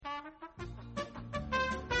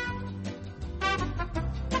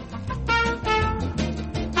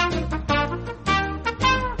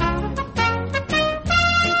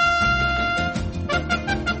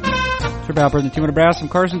For Albert and the team of Brass, I'm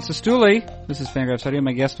Carson Sestouli. This is Fangraphs Audio.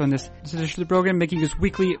 My guest on this edition of the program, making his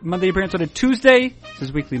weekly Monday appearance on a Tuesday. This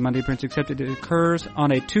is weekly Monday appearance, except it occurs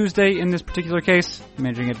on a Tuesday in this particular case.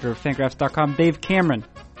 Managing editor of Fangraphs.com, Dave Cameron.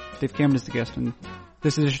 Dave Cameron is the guest on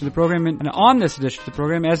this edition of the program. And on this edition of the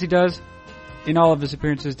program, as he does in all of his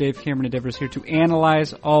appearances, Dave Cameron endeavors here to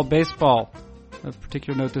analyze all baseball. Of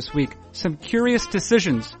particular note this week, some curious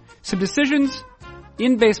decisions. Some decisions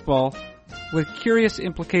in baseball with curious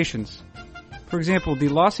implications. For example, the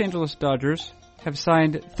Los Angeles Dodgers have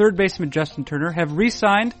signed third baseman Justin Turner, have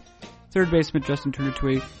re-signed third baseman Justin Turner to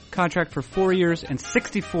a contract for 4 years and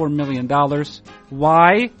 $64 million.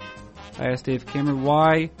 Why? I asked Dave Cameron,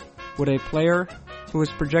 why would a player who was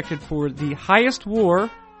projected for the highest WAR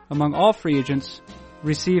among all free agents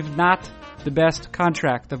receive not the best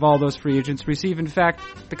contract of all those free agents, receive in fact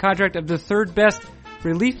the contract of the third best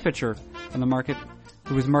relief pitcher on the market,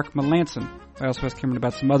 who was Mark Melancon? I also asked Cameron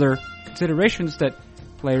about some other considerations that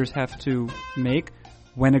players have to make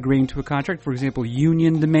when agreeing to a contract. For example,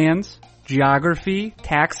 union demands, geography,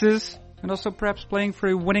 taxes, and also perhaps playing for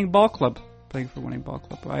a winning ball club.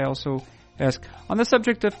 I also asked, on the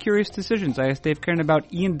subject of curious decisions, I asked Dave Cameron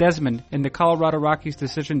about Ian Desmond and the Colorado Rockies'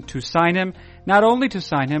 decision to sign him. Not only to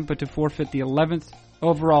sign him, but to forfeit the 11th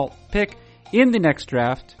overall pick in the next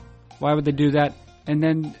draft. Why would they do that? And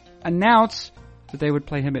then announce that they would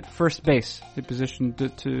play him at first base, the position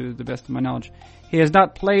to the best of my knowledge. He has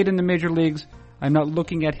not played in the major leagues. I'm not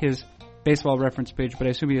looking at his baseball reference page, but I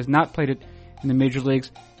assume he has not played it in the major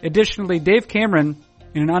leagues. Additionally, Dave Cameron,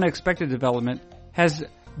 in an unexpected development, has some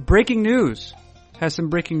breaking news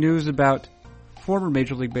about former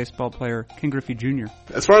Major League Baseball player Ken Griffey Jr.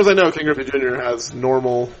 As far as I know, Ken Griffey Jr. has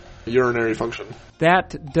normal urinary function.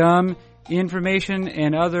 That dumb information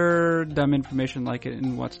and other dumb information like it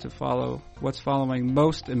in what's to follow. What's following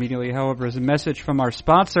most immediately, however, is a message from our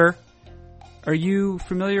sponsor. Are you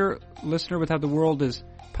familiar, listener, with how the world is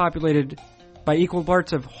populated by equal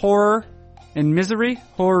parts of horror and misery?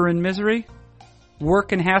 Horror and misery?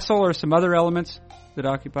 Work and hassle are some other elements that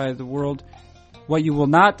occupy the world. What you will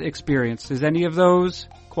not experience is any of those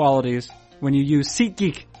qualities when you use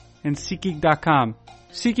SeatGeek and SeatGeek.com.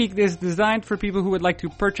 SeatGeek is designed for people who would like to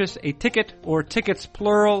purchase a ticket or tickets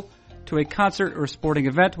plural to a concert or sporting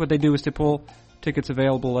event. What they do is to pull tickets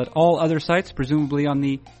available at all other sites, presumably on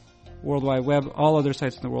the World Wide Web, all other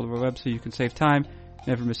sites on the World Wide Web, so you can save time,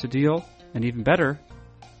 never miss a deal, and even better,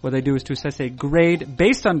 what they do is to assess a grade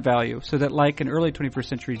based on value so that like an early 21st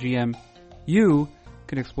century GM, you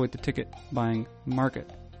can exploit the ticket buying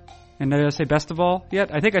market. And did I say best of all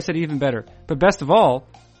yet? I think I said even better. But best of all,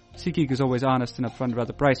 SeatGeek is always honest and upfront about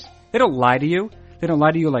the price. They don't lie to you. They don't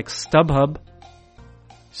lie to you like StubHub.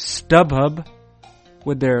 StubHub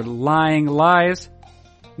with their lying lies.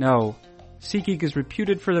 No. SeatGeek is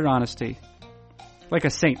reputed for their honesty. Like a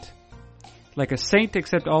saint. Like a saint,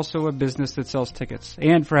 except also a business that sells tickets.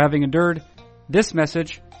 And for having endured this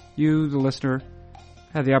message, you, the listener,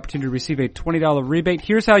 have the opportunity to receive a $20 rebate.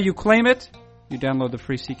 Here's how you claim it. You download the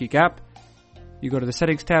free SeatGeek app. You go to the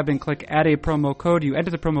settings tab and click add a promo code. You enter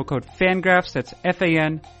the promo code FANGRAPHS. That's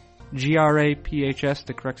FANGRAPHS,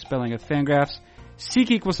 the correct spelling of FANGRAPHS.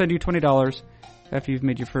 SeatGeek will send you $20 after you've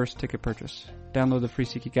made your first ticket purchase. Download the free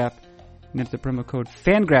SeatGeek app and enter the promo code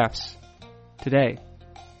FANGRAPHS today,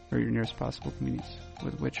 or your nearest possible convenience.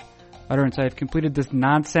 With which utterance I have completed this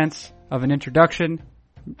nonsense of an introduction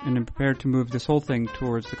and am prepared to move this whole thing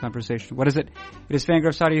towards the conversation. What is it? It is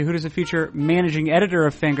Fangraphs Audio. Who does it feature? Managing editor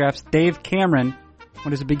of Fangraphs, Dave Cameron.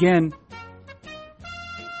 When does it begin?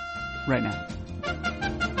 Right now.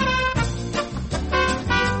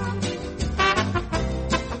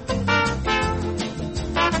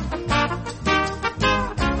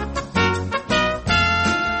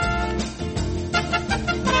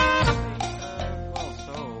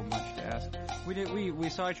 We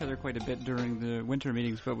saw each other quite a bit during the winter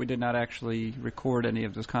meetings, but we did not actually record any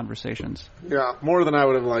of those conversations. Yeah, more than I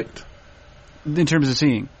would have liked. In terms of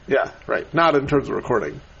seeing? Yeah, right. Not in terms of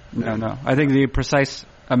recording. No. I think the precise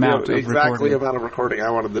amount of recording. Exactly amount of recording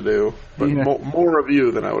I wanted to do, but more of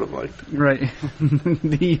you than I would have liked. Right.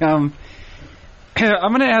 I'm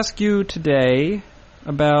going to ask you today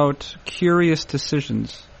about curious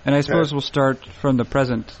decisions, and I suppose we'll start from the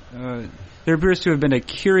present. There appears to have been a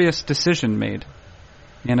curious decision made.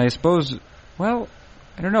 And I suppose, well,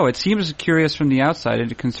 I don't know. It seems curious from the outside.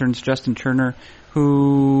 It concerns Justin Turner,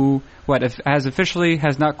 who,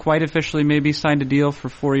 has not quite officially maybe signed a deal for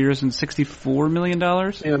 4 years and $64 million?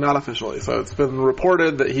 Yeah, not officially. So it's been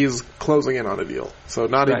reported that he's closing in on a deal. So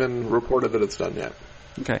not even reported that it's done yet.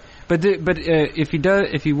 Okay. But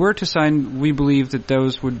if he were to sign, we believe that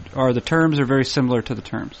the terms are very similar to the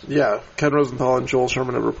terms. Yeah, Ken Rosenthal and Joel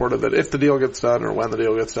Sherman have reported that if the deal gets done or when the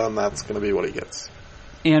deal gets done, that's going to be what he gets.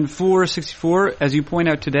 And for 64, as you point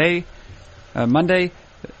out today, Tuesday,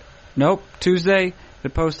 the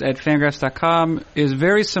post at Fangraphs.com is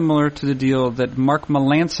very similar to the deal that Mark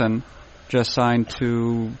Melancon just signed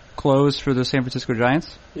to close for the San Francisco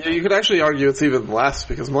Giants. Yeah, you could actually argue it's even less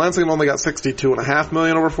because Melancon only got $62.5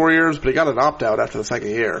 million over 4 years, but he got an opt-out after the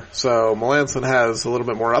second year. So Melancon has a little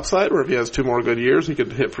bit more upside, where if he has 2 more good years, he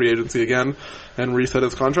could hit free agency again and reset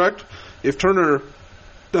his contract. If Turner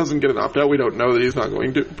doesn't get an opt-out, we don't know that he's not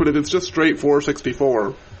going to, but if it's just straight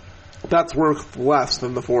 $464, that's worth less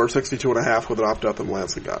than the $462.5 with an opt-out that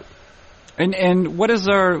Melancon got. And what is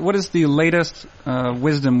the latest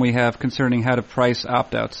wisdom we have concerning how to price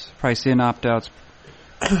opt-outs, price in opt-outs?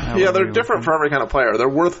 Yeah, they're different for every kind of player. They're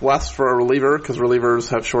worth less for a reliever because relievers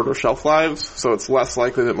have shorter shelf lives, so it's less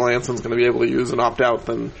likely that Melancon's going to be able to use an opt-out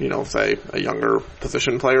than, say, a younger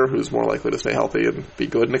position player who's more likely to stay healthy and be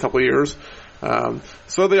good in a couple of years.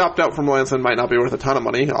 So the opt-out for Melancon might not be worth a ton of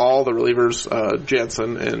money. All the relievers,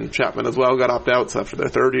 Jansen and Chapman as well, got opt-outs after their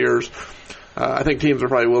third years. I think teams are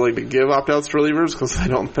probably willing to give opt-outs to relievers because I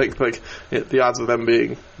don't think the odds of them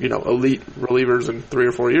being, elite relievers in 3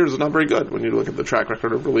 or 4 years is not very good when you look at the track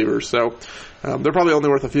record of relievers. So, they're probably only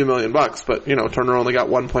worth a few $1 million, but, Turner only got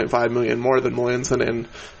 $1.5 million more than Melancon and,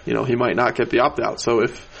 he might not get the opt-out. So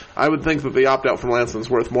I would think that the opt-out from Melancon is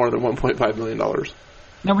worth more than $1.5 million.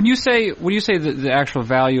 Now, when you say the actual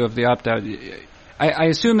value of the opt-out, I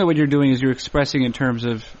assume that what you're doing is you're expressing in terms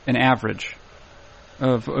of an average.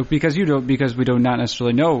 Because we do not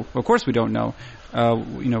necessarily know. Of course, we don't know. How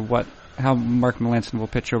Mark Melancon will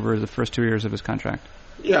pitch over the first 2 years of his contract.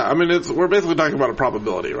 Yeah, we're basically talking about a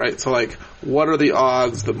probability, right? So, what are the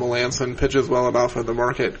odds that Melancon pitches well enough and the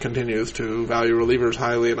market continues to value relievers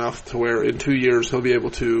highly enough to where in 2 years he'll be able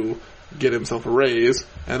to get himself a raise,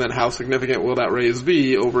 and then how significant will that raise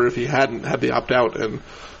be over if he hadn't had the opt-out? And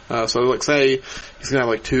say he's going to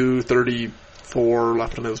have 234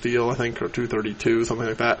 left on his deal, I think, or 232, something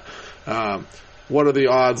like that. What are the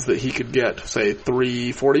odds that he could get, say,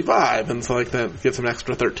 345, and so that gets him an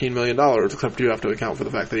extra $13 million, except you have to account for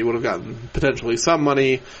the fact that he would have gotten potentially some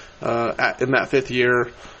money in that 5th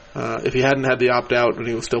year if he hadn't had the opt-out and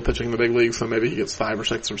he was still pitching in the big leagues, so maybe he gets 5 or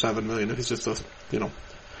 6 or 7 million if he's just a,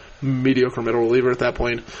 mediocre middle reliever at that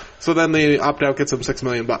point. So then the opt-out gets him $6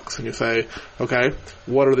 million, and you say, okay,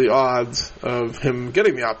 what are the odds of him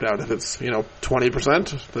getting the opt-out? If it's,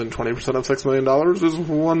 20%, then 20% of $6 million is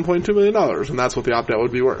 $1.2 million, and that's what the opt-out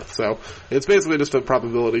would be worth. So it's basically just a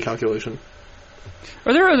probability calculation.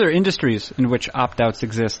 Are there other industries in which opt-outs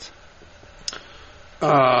exist?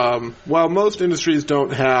 Well, most industries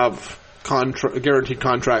don't have guaranteed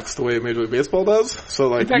contracts the way Major League Baseball does.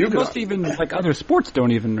 So, in fact, most even other sports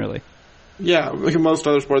don't even really. Yeah, most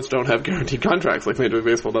other sports don't have guaranteed contracts like Major League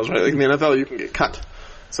Baseball does, right? In the NFL, you can get cut.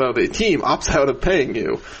 So the team opts out of paying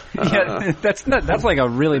you. Yeah, that's a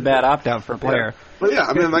really bad opt-out for a player. Yeah. But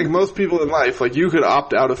yeah, most people in life, you could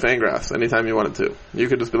opt out of Fangraphs anytime you wanted to. You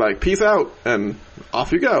could just be peace out, and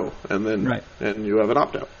off you go, and then and you have an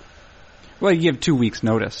opt-out. Well, you give 2 weeks'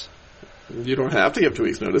 notice. You don't have to give 2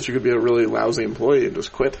 weeks notice. You could be a really lousy employee and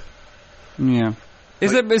just quit. Yeah.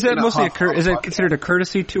 Is it mostly is it considered a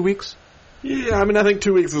courtesy 2 weeks? Yeah, I think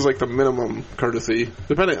 2 weeks is the minimum courtesy.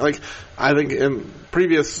 Depending, I think in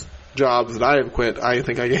previous jobs that I have quit, I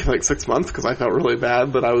think I gave 6 months because I felt really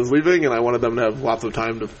bad that I was leaving and I wanted them to have lots of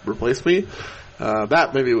time to replace me.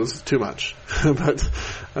 That maybe was too much.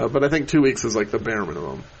 but I think 2 weeks is the bare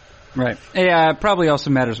minimum. Right. Yeah, it probably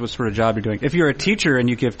also matters what sort of job you're doing. If you're a teacher and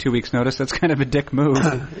you give 2 weeks notice, that's kind of a dick move.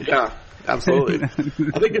 Yeah, absolutely.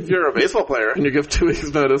 I think if you're a baseball player and you give 2 weeks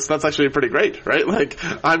notice, that's actually pretty great, right?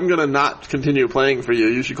 I'm going to not continue playing for you.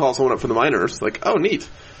 You should call someone up from the minors. Oh, neat.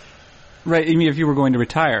 Right, you mean if you were going to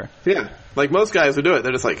retire? Yeah. Most guys who do it,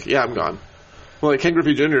 they're just yeah, I'm gone. Well, Ken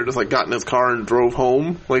Griffey Jr. just got in his car and drove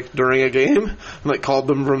home during a game and called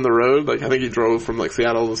them from the road. I think he drove from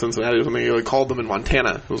Seattle to Cincinnati or something. He called them in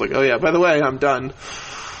Montana. It was oh yeah, by the way, I'm done.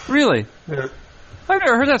 Really? Yeah. I've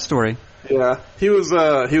never heard that story. Yeah, he was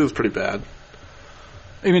pretty bad.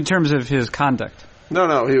 In terms of his conduct.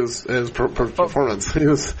 No, his performance. He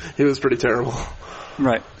was pretty terrible.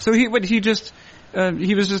 Right. So he just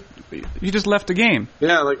left the game.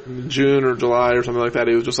 Yeah, June or July or something like that.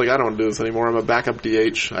 He was just I don't want to do this anymore. I'm a backup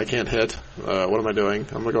DH. I can't hit. What am I doing?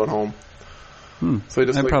 I'm going home. So he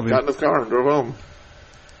just got in his car and drove home.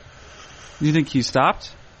 You think he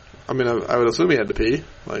stopped? I would assume he had to pee.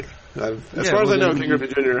 As far as I know, Ken Griffey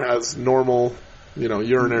Jr. has normal,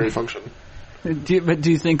 urinary function. But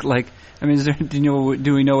do you think, like, I mean,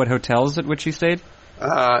 do we know what hotels at which he stayed?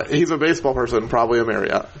 He's a baseball person, probably a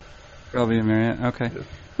Marriott. Probably a Marriott. Okay.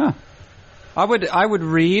 Yeah. Huh. I would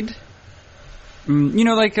read.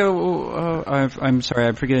 Like I'm sorry,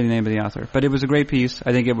 I'm forgetting the name of the author, but it was a great piece.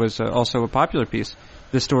 I think it was also a popular piece.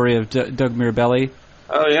 The story of Doug Mirabelli.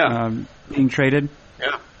 Oh yeah. Being traded.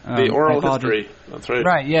 Yeah. The oral history. That's right.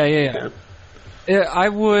 Right. Yeah. I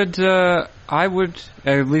would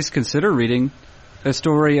at least consider reading a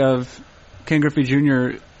story of Ken Griffey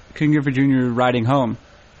Jr. riding home.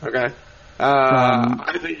 Okay.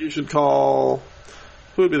 I think you should call.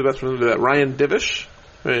 Who would be the best one to do that? Ryan Divish,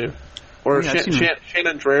 maybe. Or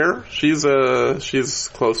Shannon Dreher. She's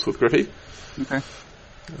close with Griffey. Okay.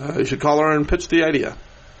 You should call her and pitch the idea.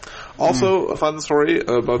 Also, a fun story,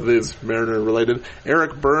 both of these Mariner related.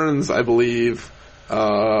 Eric Burns, I believe,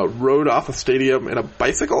 rode off a stadium in a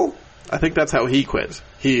bicycle. I think that's how he quit.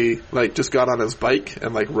 He just got on his bike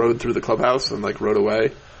and rode through the clubhouse and rode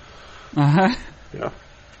away. Uh-huh. Yeah.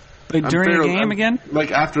 During a game again?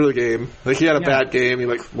 After the game. He had a bad game. He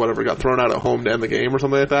got thrown out at home to end the game or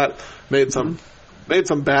something like that. Made some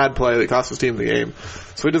bad play that cost his team the game.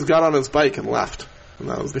 So he just got on his bike and left. And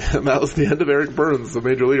that was the end of Eric Burns, the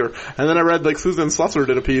major leaguer. And then I read Susan Slusser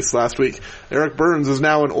did a piece last week. Eric Burns is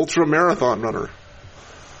now an ultra marathon runner.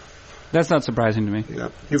 That's not surprising to me. Yeah,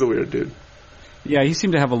 he's a weird dude. Yeah, he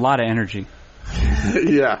seemed to have a lot of energy.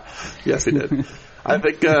 Yeah, yes he did. I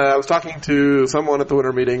think I was talking to someone at the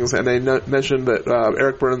winter meetings, and they mentioned that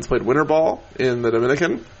Eric Burns played winter ball in the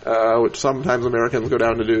Dominican, which sometimes Americans go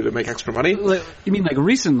down to do to make extra money. You mean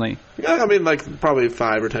recently? Yeah, I mean probably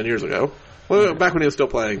 5 or 10 years ago. Well, back when he was still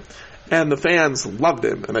playing. And the fans loved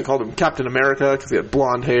him, and they called him Captain America because he had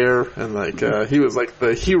blonde hair, and he was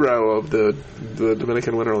the hero of the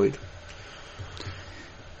Dominican Winter League.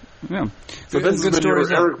 Yeah. So this has been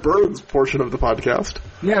your Eric Burns portion of the podcast.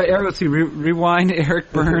 Yeah, let's see. Rewind.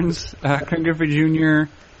 Eric Burns, Ken Griffey Jr.,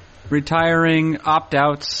 retiring,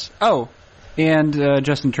 opt-outs. Oh, and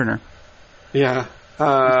Justin Turner. Yeah.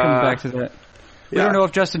 Coming back to that. We Yeah. don't know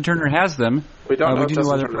if Justin Turner has them. We don't know we if do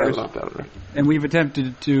Justin other Turner has players. opt-out. Right? And we've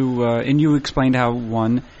attempted to, and you explained how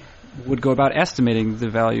one would go about estimating the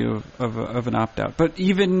value of an opt-out. But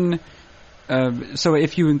even, so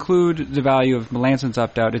if you include the value of Melanson's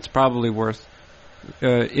opt-out, it's probably worth,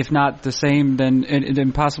 if not the same,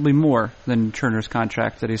 then possibly more than Turner's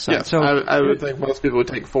contract that he signed. Yes, so I would think most people would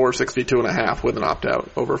take 462.5 with an opt-out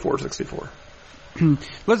over 464.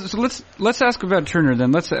 Let's ask about Turner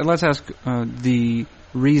then. Let's ask the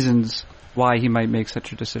reasons why he might make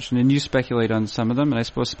such a decision, and you speculate on some of them. And I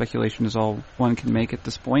suppose speculation is all one can make at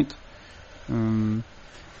this point. And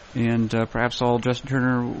perhaps all Justin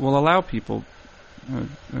Turner will allow people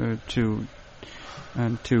to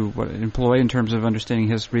employ in terms of understanding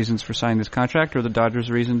his reasons for signing this contract, or the Dodgers'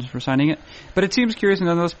 reasons for signing it. But it seems curious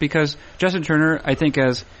nonetheless because Justin Turner, I think,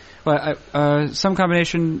 as some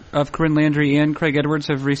combination of Corinne Landry and Craig Edwards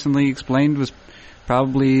have recently explained, was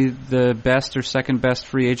probably the best or second best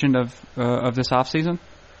free agent of this offseason.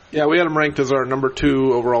 Yeah, we had him ranked as our number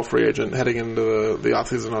 2 overall free agent heading into the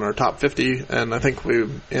offseason on our top 50, and I think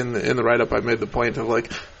in the write-up I made the point of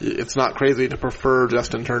it's not crazy to prefer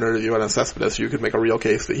Justin Turner to Yoenis Cespedes. You could make a real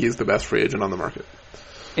case that he's the best free agent on the market.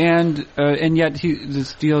 And yet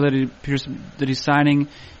this deal that it appears that he's signing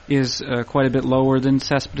is quite a bit lower than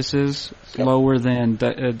Cespedes's, lower than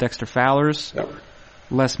Dexter Fowler's. Yep.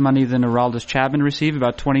 Less money than Aroldis Chapman received,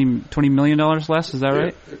 about $20 million less, is that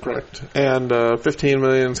right? Correct. And $15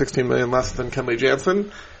 million, $16 million less than Kenley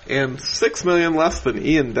Jansen, and $6 million less than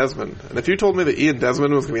Ian Desmond. And if you told me that Ian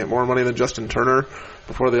Desmond was going to get more money than Justin Turner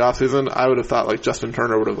before the offseason, I would have thought Justin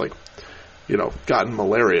Turner would have gotten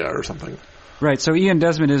malaria or something. Right. So Ian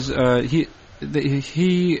Desmond is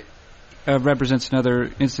he represents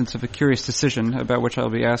another instance of a curious decision about which I'll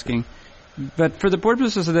be asking. But for the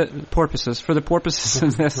purposes of this,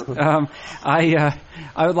 I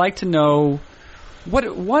would like to know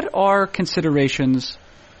what are considerations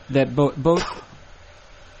that both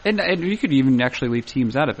and you could even actually leave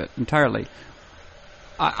teams out of it entirely.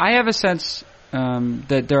 I have a sense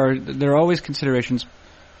that there are always considerations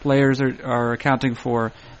players are accounting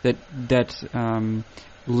for that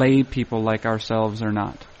lay people like ourselves are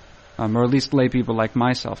not, or at least lay people like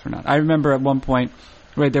myself are not. I remember at one point.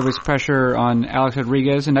 Right, there was pressure on Alex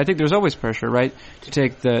Rodriguez, and I think there's always pressure, right, to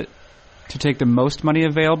take the most money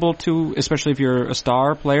available to, especially if you're a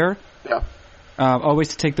star player. Yeah. Always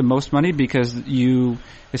to take the most money because you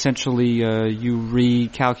essentially you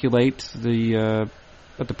recalculate the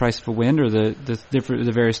price of a win or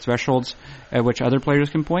the various thresholds at which other players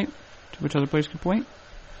can point.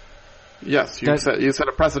 Yes, you set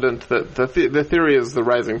a precedent that the theory is the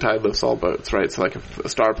rising tide lifts all boats, right? So like if a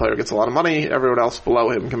star player gets a lot of money, everyone else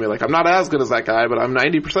below him can be like, I'm not as good as that guy, but I'm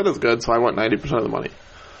 90% as good, so I want 90% of the money.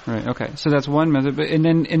 Right. Okay. So that's one method, and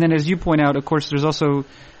then as you point out, of course, there's also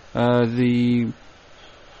the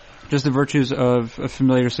virtues of a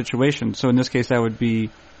familiar situation. So in this case, that would be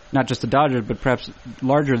not just the Dodgers, but perhaps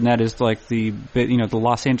larger than that is like the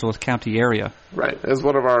Los Angeles County area. Right. As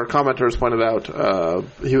one of our commenters pointed out,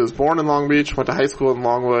 he was born in Long Beach, went to high school in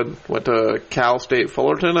Longwood, went to Cal State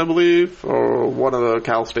Fullerton, I believe, or one of the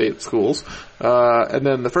Cal State schools. And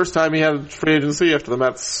then the first time he had free agency after the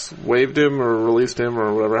Mets waived him or released him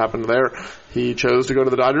or whatever happened there, he chose to go to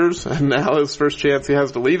the Dodgers, and now his first chance he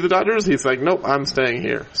has to leave the Dodgers, he's like, nope, I'm staying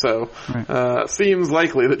here. So, seems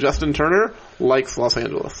likely that Justin Turner likes Los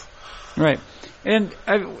Angeles. Right. And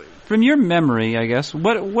from your memory, I guess,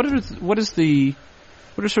 what are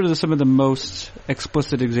sort of some of the most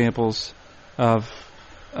explicit examples of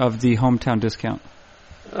the hometown discount?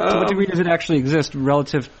 To what degree does it actually exist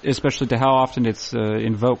relative, especially to how often it's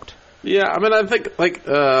invoked? Yeah, I mean, I think, like,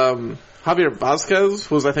 Javier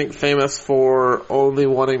Vazquez was, I think, famous for only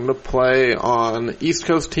wanting to play on East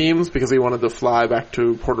Coast teams because he wanted to fly back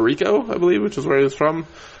to Puerto Rico, I believe, which is where he was from,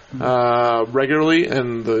 regularly,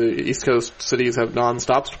 and the East Coast cities have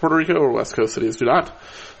non-stops to Puerto Rico, or West Coast cities do not.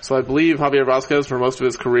 So I believe Javier Vazquez, for most of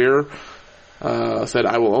his career, said,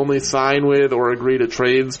 I will only sign with or agree to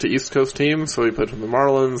trades to East Coast teams. So he played for the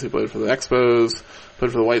Marlins, he played for the Expos,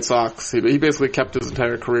 played for the White Sox. He basically kept his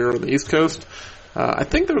entire career on the East Coast. I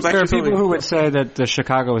think there was actually there are people who would say that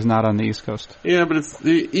Chicago is not on the East Coast. Yeah, but it's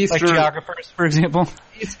the Eastern... Like geographers, for example?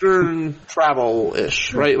 Eastern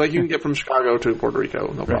travel-ish, right? Like you can get from Chicago to Puerto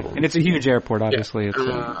Rico, no problem. And it's a huge airport, obviously.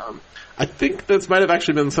 Yeah. I think this might have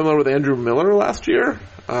actually been similar with Andrew Miller last year.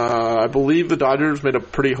 I believe the Dodgers made a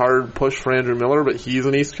pretty hard push for Andrew Miller, but he's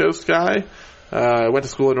an East Coast guy. Went to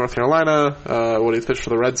school in North Carolina, when he's pitched for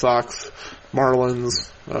the Red Sox,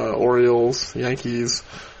 Marlins, Orioles, Yankees.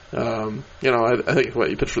 I think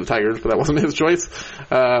he pitched for the Tigers, but that wasn't his choice.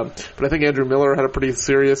 But I think Andrew Miller had a pretty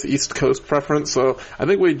serious East Coast preference, so I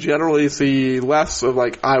think we generally see less of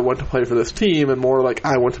like, I want to play for this team, and more like,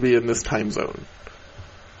 I want to be in this time zone.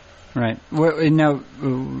 Right. Well, now,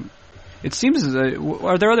 it seems,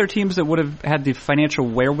 are there other teams that would have had the financial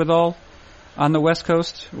wherewithal on the West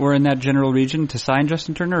Coast or in that general region to sign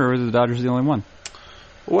Justin Turner, or are the Dodgers the only one?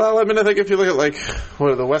 Well, I mean, I think if you look at like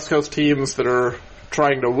what are the West Coast teams that are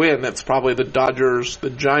trying to win, it's probably the Dodgers, the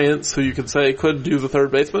Giants, who you could say could do the third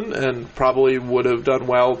baseman and probably would have done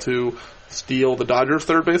well to steal the Dodgers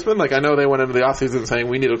third baseman. Like, I know they went into the offseason saying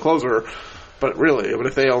we need a closer, but really, I mean,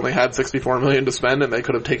 if they only had $64 million to spend and they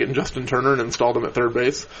could have taken Justin Turner and installed him at third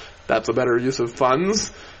base, that's a better use of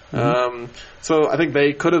funds. Mm-hmm. So I think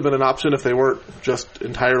they could have been an option if they weren't just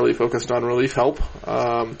entirely focused on relief help.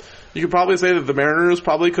 You could probably say that the Mariners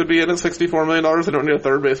probably could be in at $64 million. They don't need a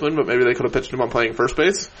third baseman, but maybe they could have pitched him on playing first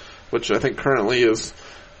base, which I think currently is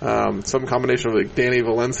some combination of like Danny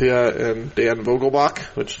Valencia and Dan Vogelbach,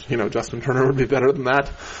 which, Justin Turner would be better than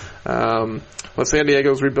that. But San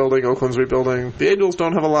Diego's rebuilding, Oakland's rebuilding. The Angels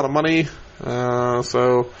don't have a lot of money,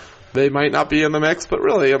 so they might not be in the mix, but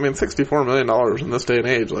really, I mean, $64 million in this day and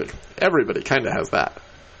age, like, everybody kind of has that.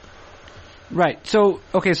 Right. So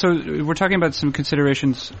we're talking about some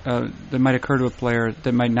considerations that might occur to a player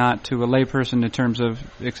that might not to a layperson in terms of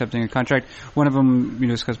accepting a contract. One of them,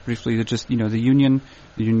 discussed briefly, that just, the union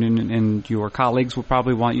and your colleagues will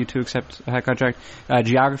probably want you to accept a high contract.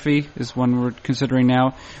 Geography is one we're considering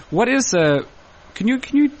now. What is, can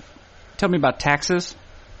you tell me about taxes?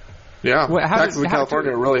 Yeah, taxes in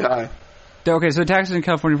California are really high. Okay, so taxes in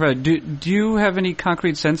California, do you have any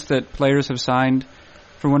concrete sense that players have signed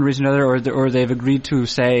for one reason or another, or they've agreed to,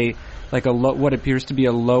 say, like what appears to be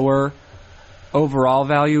a lower overall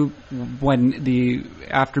value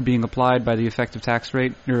after being applied by the effective tax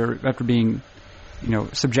rate, or after being,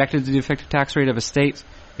 subjected to the effective tax rate of a state,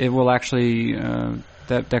 it will actually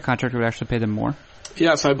that contractor would actually pay them more?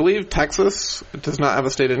 Yes, I believe Texas does not have a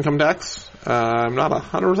state income tax. I'm not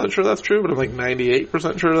 100% sure that's true, but I'm like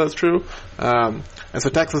 98% sure that's true. And so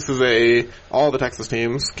Texas all the Texas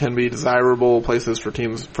teams can be desirable places for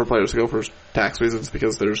players to go for tax reasons,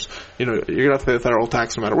 because there's, you're gonna have to pay the federal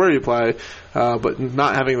tax no matter where you play, but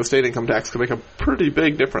not having the state income tax can make a pretty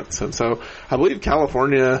big difference. And so I believe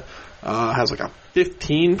California has like a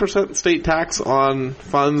 15% state tax on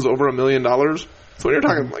funds over $1 million. So when you're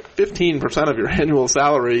talking like 15% of your annual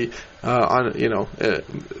salary on,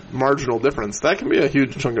 marginal difference, that can be a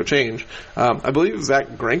huge chunk of change. I believe Zach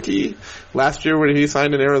Greinke last year when he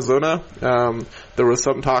signed in Arizona, there was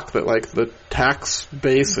some talk that like the tax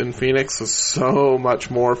base in Phoenix is so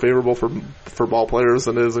much more favorable for ball players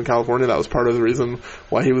than it is in California. That was part of the reason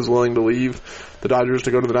why he was willing to leave the Dodgers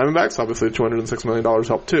to go to the Diamondbacks. Obviously, $206 million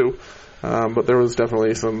helped too, but there was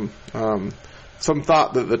definitely some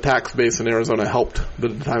thought that the tax base in Arizona helped the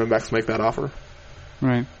Diamondbacks make that offer.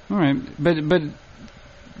 Right. All right. But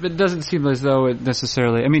it doesn't seem as though it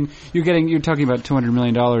necessarily. I mean, you're talking about $200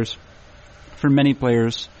 million for many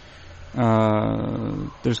players.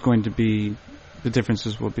 There's going to be the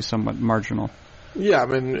differences will be somewhat marginal. Yeah, I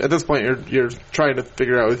mean, at this point, you're trying to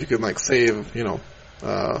figure out if you can like save, $1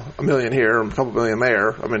 million here, a couple million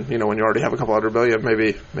there. I mean, when you already have a couple $100 billion,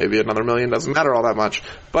 maybe another $1 million doesn't matter all that much.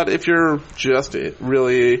 But if you're just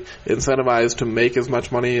really incentivized to make as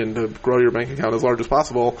much money and to grow your bank account as large as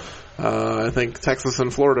possible, I think Texas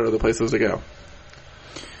and Florida are the places to go.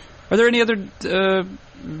 Are there any other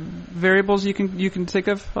variables you can think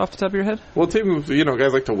of off the top of your head? Well, teams,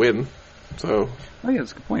 guys like to win, so. Oh yeah,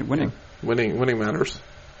 that's a good point. Winning. Yeah. Winning matters.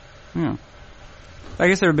 Yeah. I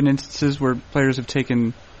guess there have been instances where players have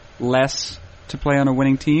taken less to play on a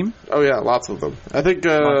winning team. Oh yeah, lots of them. I think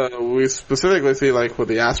we specifically see like with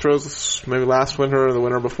the Astros, maybe last winter or the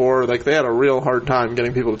winter before, like they had a real hard time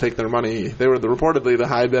getting people to take their money. They were reportedly the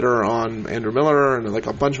high bidder on Andrew Miller and like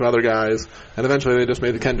a bunch of other guys, and eventually they just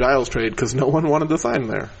made the Ken Giles trade because no one wanted to sign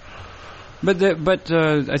there. But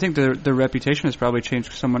I think the reputation has probably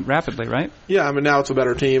changed somewhat rapidly, right? Yeah, I mean now it's a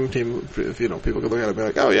better team. If people could look at it and be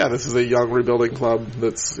like, oh yeah, this is a young rebuilding club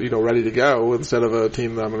that's ready to go instead of a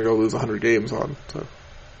team that I'm going to go lose 100 games on. So.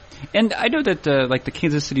 And I know that like the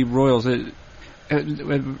Kansas City Royals, around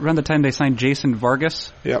the time they signed Jason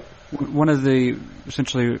Vargas. Yep. One of the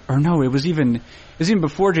it was even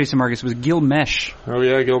before Jason Vargas. It was Gil Mesh. Oh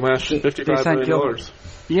yeah, Gil Mesh, $55 million.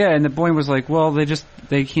 Yeah, and the point was like, well,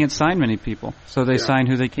 they can't sign many people, so they sign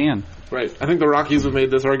who they can. Right. I think the Rockies have made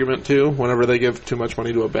this argument too. Whenever they give too much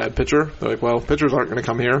money to a bad pitcher, they're like, well, pitchers aren't going to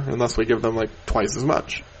come here unless we give them like twice as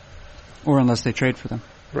much, or unless they trade for them.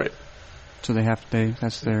 Right. So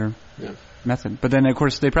that's their method. But then, of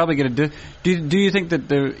course, they probably get a. Do you think that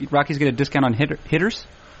the Rockies get a discount on hitters?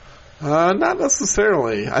 Not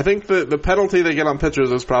necessarily. I think the penalty they get on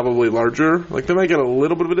pitchers is probably larger. Like, they might get a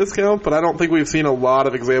little bit of a discount, but I don't think we've seen a lot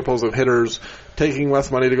of examples of hitters taking less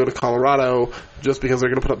money to go to Colorado just because they're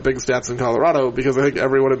going to put up big stats in Colorado, because I think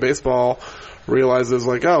everyone in baseball realizes,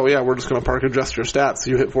 like, oh, yeah, we're just going to park adjust your stats.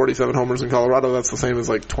 You hit 47 homers in Colorado, that's the same as,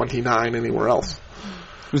 like, 29 anywhere else.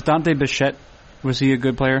 Was Dante Bichette, was he a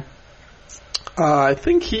good player? I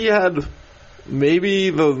think he had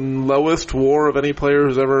maybe the lowest WAR of any player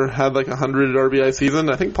who's ever had like 100 RBI season.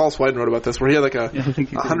 I think Paul Swiden wrote about this, where he had like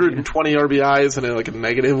 120 RBIs and like a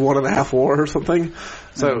negative 1.5 WAR or something.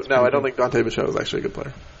 So no, I don't think Dante Bichette was actually a good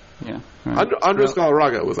player. Yeah, right. Andres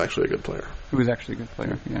Galarraga was actually a good player. He was actually a good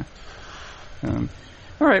player. Yeah.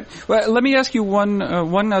 All right. Well, let me ask you one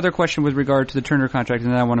other question with regard to the Turner contract,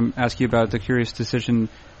 and then I want to ask you about the curious decision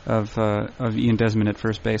of Ian Desmond at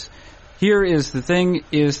first base. Here is the thing,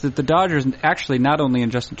 is that the Dodgers, actually not only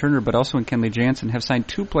in Justin Turner, but also in Kenley Jansen, have signed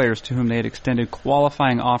 2 players to whom they had extended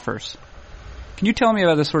qualifying offers. Can you tell me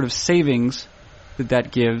about the sort of savings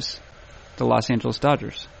that gives the Los Angeles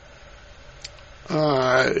Dodgers?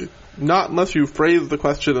 Not unless you phrase the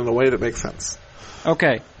question in a way that makes sense.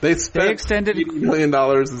 Okay. They extended $80 million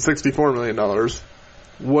and $64 million.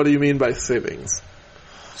 What do you mean by savings?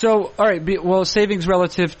 So, all right, well, savings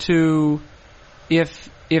relative to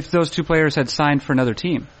if those 2 players had signed for another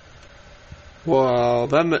team. Well,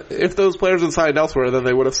 then if those players had signed elsewhere, then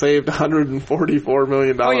they would have saved $144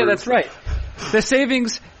 million. Oh, yeah, that's right. The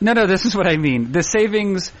savings, no, this is what I mean. The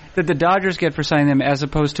savings that the Dodgers get for signing them as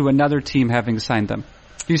opposed to another team having signed them.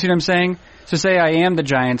 Do you see what I'm saying? So say I am the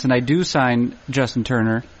Giants and I do sign Justin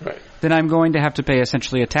Turner, right, then I'm going to have to pay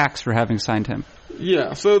essentially a tax for having signed him.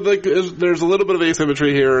 Yeah, so there's a little bit of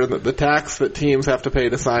asymmetry here. The tax that teams have to pay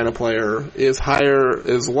to sign a player is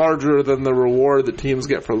larger than the reward that teams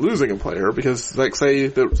get for losing a player. Because, like, say,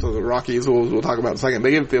 the Rockies, we'll talk about in a second,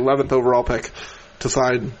 they gave the 11th overall pick to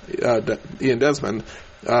sign Ian Desmond.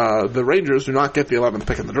 The Rangers do not get the 11th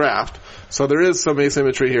pick in the draft. So there is some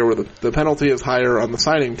asymmetry here where the penalty is higher on the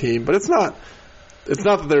signing team, but it's not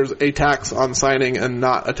that there's a tax on signing and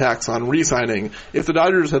not a tax on re-signing. If the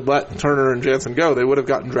Dodgers had let Turner and Jansen go, they would have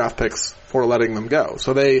gotten draft picks for letting them go.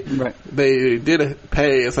 So they did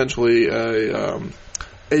pay essentially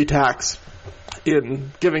a tax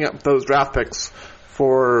in giving up those draft picks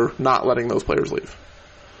for not letting those players leave.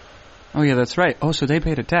 Oh yeah, that's right. Oh, so they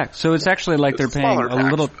paid a tax. So it's actually like they're paying a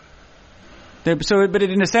tax. little. But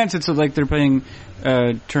in a sense, it's like they're paying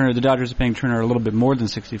Turner. The Dodgers are paying Turner a little bit more than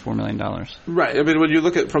 $64 million. Right. I mean, when you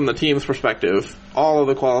look at it from the team's perspective, all of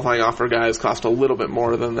the qualifying offer guys cost a little bit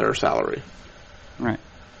more than their salary. Right.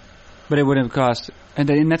 But it would have cost, and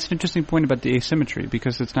that's an interesting point about the asymmetry,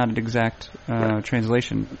 because it's not an exact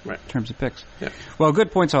translation in terms of picks. Yeah. Well,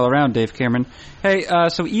 good points all around, Dave Cameron. Hey,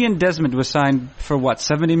 so Ian Desmond was signed for what,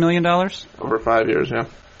 $70 million? Over 5 years, yeah.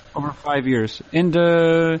 Over 5 years. And,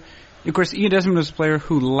 of course, Ian Desmond was a player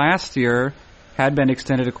who last year had been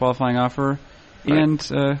extended a qualifying offer, and,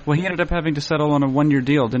 he ended up having to settle on a one-year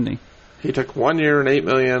deal, didn't he? He took 1 year and $8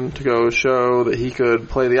 million to go show that he could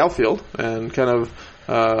play the outfield and kind of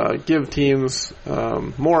give teams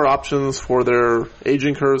more options for their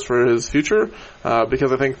aging curves for his future,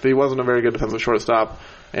 because I think he wasn't a very good defensive shortstop,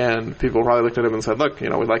 and people probably looked at him and said, look, we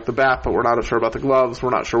like the bat, but we're not sure about the gloves, we're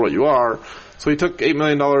not sure what you are. So he took $8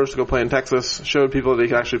 million to go play in Texas, showed people that he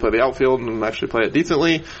could actually play the outfield and actually play it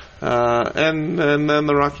decently, and then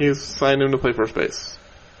the Rockies signed him to play first base.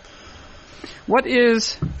 What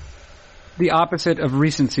is the opposite of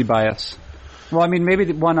recency bias? Well, I mean, maybe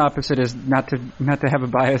the one opposite is not to have a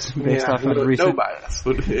bias based off of recent. No bias.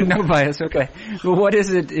 No bias. Okay. Well, what is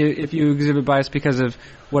it if you exhibit bias because of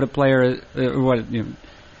what a player,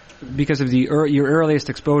 because of your earliest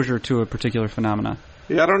exposure to a particular phenomena?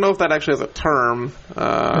 Yeah, I don't know if that actually has a term.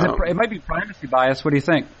 It might be primacy bias. What do you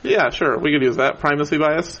think? Yeah, sure. We could use that. Primacy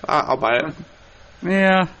bias. I'll buy it.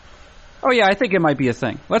 Yeah. Oh, yeah, I think it might be a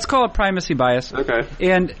thing. Let's call it primacy bias. Okay.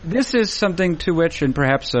 And this is something to which, and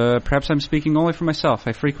perhaps I'm speaking only for myself.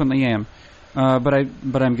 I frequently am, but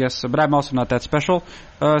I'm also not that special.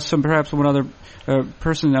 So perhaps one other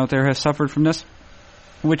person out there has suffered from this,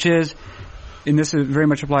 which is, and this very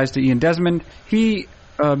much applies to Ian Desmond. He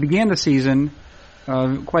began the season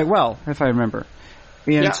quite well, if I remember.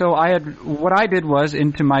 And so what I did was,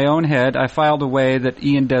 into my own head, I filed away that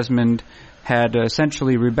Ian Desmond had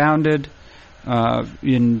essentially rebounded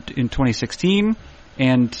in 2016,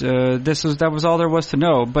 and that was all there was to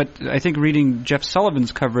know. But I think reading Jeff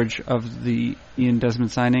Sullivan's coverage of the Ian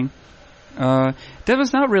Desmond signing, that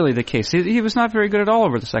was not really the case. He was not very good at all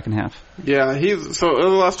over the second half. Yeah, so over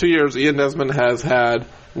the last 2 years, Ian Desmond has had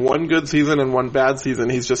one good season and one bad season.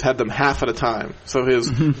 He's just had them half at a time. So his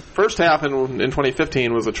first half in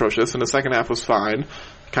 2015 was atrocious, and his second half was fine,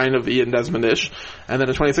 kind of Ian Desmond-ish. And then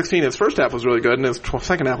in 2016, his first half was really good, and his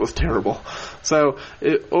second half was terrible. So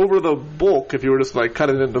over the bulk, if you were just cut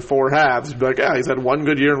it into four halves, you'd be like, yeah, he's had one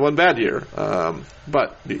good year and one bad year.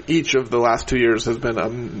 But each of the last 2 years has been a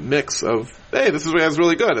mix of, hey, this guy's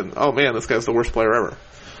really good, and oh man, this guy's the worst player ever.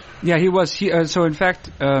 Yeah, he was. So in fact,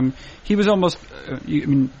 he was almost, if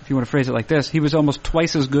you want to phrase it like this, he was almost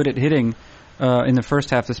twice as good at hitting in the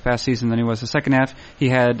first half this past season than he was the second half. He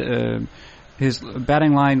had, his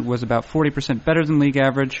batting line was about 40% better than league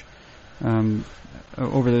average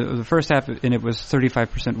over the first half, and it was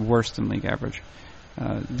 35% worse than league average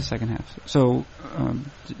the second half. So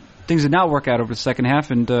things did not work out over the second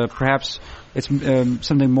half, and perhaps it's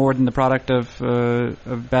something more than the product of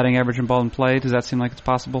batting average and ball in play. Does that seem like it's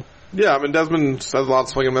possible? Yeah, Desmond has a lot of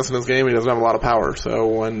swing and miss in his game. He doesn't have a lot of power. So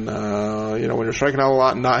when you're striking out a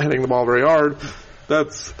lot and not hitting the ball very hard,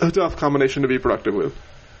 that's a tough combination to be productive with.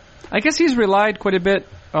 I guess he's relied quite a bit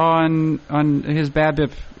on his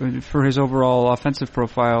BABIP for his overall offensive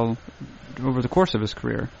profile over the course of his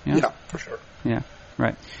career. Yeah, for sure. Yeah,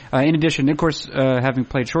 right. In addition, of course, having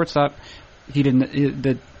played shortstop, he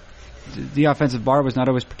didn't. The offensive bar was not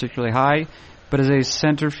always particularly high, but as a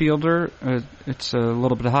center fielder, it's a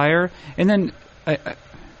little bit higher. And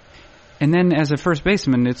then as a first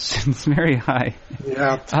baseman, it's very high.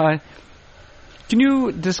 Yeah. Can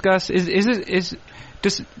you discuss? Is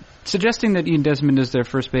suggesting that Ian Desmond is their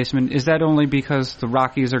first baseman, is that only because the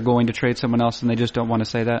Rockies are going to trade someone else and they just don't want to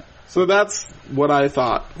say that? So that's what I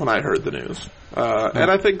thought when I heard the news.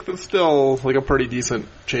 And I think that's still a pretty decent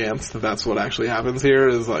chance that that's what actually happens here,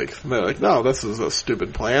 is they're like, no, this is a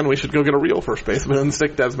stupid plan. We should go get a real first baseman and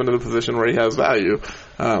stick Desmond in a position where he has value.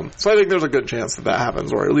 So I think there's a good chance that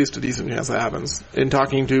happens, or at least a decent chance that happens. In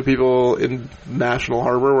talking to people in National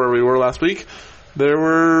Harbor, where we were last week, there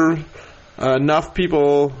were enough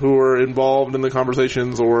people who were involved in the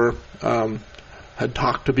conversations or had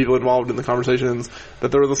talked to people involved in the conversations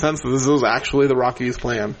that there was a sense that this was actually the Rockies'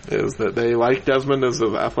 plan, is that they like Desmond as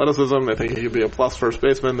his athleticism. They think he could be a plus first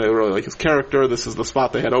baseman. They really like his character. This is the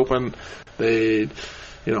spot they had open.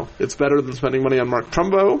 It's better than spending money on Mark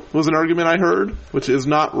Trumbo, was an argument I heard, which is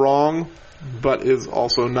not wrong but is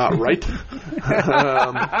also not right.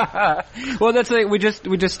 Well, that's like we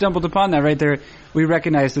just stumbled upon that right there. We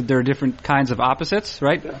recognize that there are different kinds of opposites,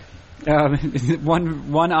 right? Yeah.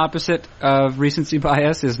 One opposite of recency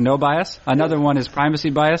bias is no bias. Another one is primacy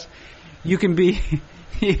bias. You can be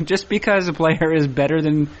just because a player is better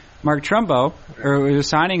than Mark Trumbo, or a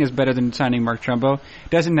signing is better than signing Mark Trumbo,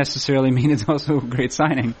 doesn't necessarily mean it's also a great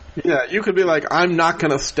signing. Yeah, you could be like, I'm not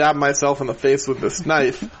going to stab myself in the face with this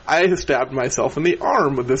knife. I stabbed myself in the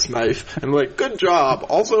arm with this knife. And like, good job.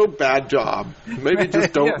 Also, bad job. Maybe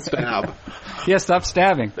just don't stab. Yeah, stop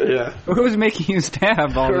stabbing. Yeah. Who's making you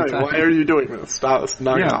stab all the time? Why are you doing this? Stop.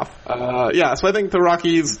 Knock it off. So I think the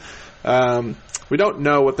Rockies, we don't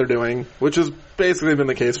know what they're doing, which has basically been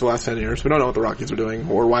the case for the last 10 years. We don't know what the Rockies are doing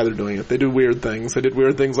or why they're doing it. They do weird things. They did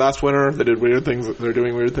weird things last winter. They're doing weird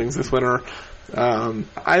things this winter.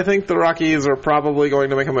 I think the Rockies are probably going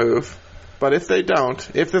to make a move. But if they don't,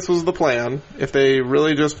 if this was the plan, if they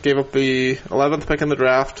really just gave up the 11th pick in the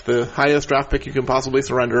draft, the highest draft pick you can possibly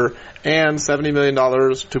surrender, and $70 million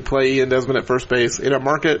to play Ian Desmond at first base in a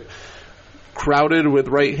market crowded with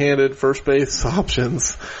right-handed first base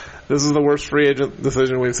options, this is the worst free agent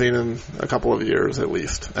decision we've seen in a couple of years at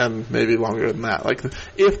least, and maybe longer than that. Like,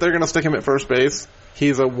 if they're going to stick him at first base,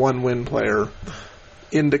 he's a one-win player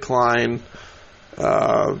in decline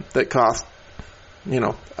that costs,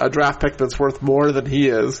 a draft pick that's worth more than he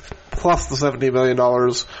is, plus the $70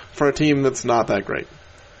 million for a team that's not that great.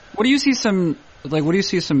 What do you see some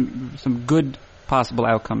good possible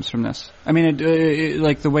outcomes from this? I mean,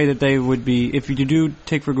 like the way that they would be, if you do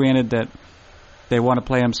take for granted that they want to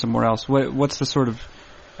play him somewhere else, what's the sort of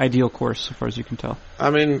ideal course, so far as you can tell?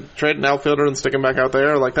 I mean, trade an outfielder and stick him back out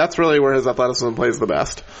there. Like, that's really where his athleticism plays the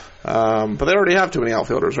best. But they already have too many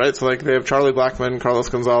outfielders, right? So, like, they have Charlie Blackmon, Carlos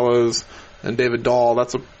Gonzalez, and David Dahl.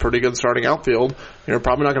 That's a pretty good starting outfield. You're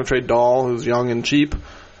probably not going to trade Dahl, who's young and cheap.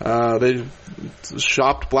 They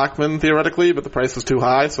shopped Blackmon theoretically, but the price was too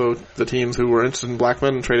high, so the teams who were interested in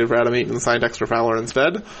Blackmon traded for Adam Eaton and signed Dexter Fowler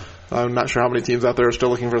instead. I'm not sure how many teams out there are still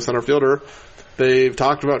looking for a center fielder. They've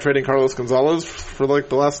talked about trading Carlos Gonzalez for like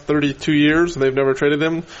the last 32 years, and they've never traded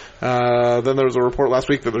him. Then there was a report last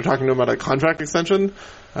week that they're talking to him about a contract extension.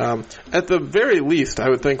 At the very least, I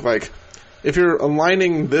would think, like, if you're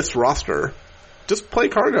aligning this roster, just play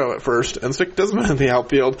Cargo at first and stick Desmond in the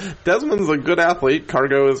outfield. Desmond's a good athlete.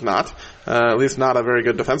 Cargo is not. At least not a very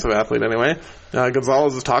good defensive athlete anyway.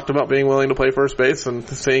 Gonzalez has talked about being willing to play first base and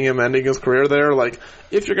seeing him ending his career there. Like,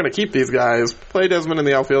 if you're going to keep these guys, play Desmond in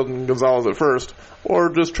the outfield and Gonzalez at first,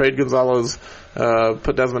 or just trade Gonzalez,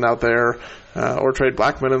 put Desmond out there, or trade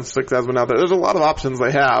Blackmon and stick Desmond out there. There's a lot of options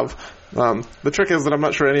they have. The trick is that I'm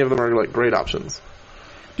not sure any of them are like great options.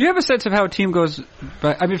 Do you have a sense of how a team goes?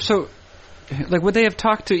 I mean, so, like, would they have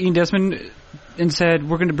talked to Ian Desmond and said,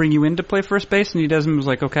 we're going to bring you in to play first base, and Ian Desmond was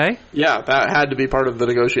like, okay? Yeah, that had to be part of the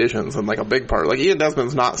negotiations, and like a big part. Like, Ian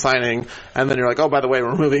Desmond's not signing, and then you're like, oh, by the way,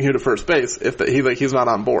 we're moving you to first base, if he's not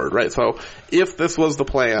on board, right? So, if this was the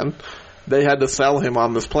plan, they had to sell him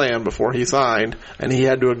on this plan before he signed, and he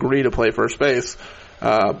had to agree to play first base.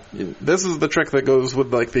 This is the trick that goes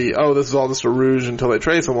with like this is all just a ruse until they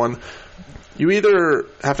trade someone. You either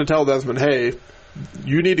have to tell Desmond, hey,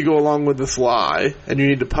 you need to go along with this lie, and you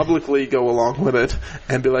need to publicly go along with it,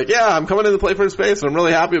 and be like, yeah, I'm coming in to play first base, and I'm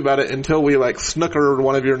really happy about it, until we, like, snooker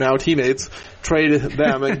one of your now teammates, trade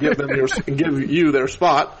them, and give you their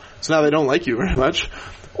spot, so now they don't like you very much.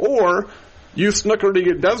 Or, you snookered to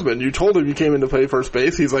get Desmond. You told him you came in to play first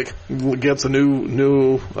base. He's like, gets a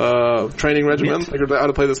new training regimen, figured out how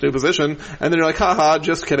to play this new position. And then you're like, haha,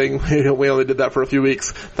 just kidding. We only did that for a few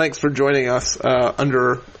weeks. Thanks for joining us,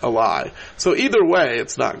 under a lie. So either way,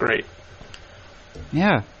 it's not great.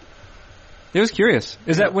 Yeah. It was curious.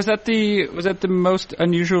 Was that the most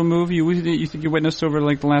unusual move you think you witnessed over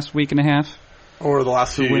like the last week and a half? Or the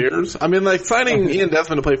last few years. I mean, like, signing Ian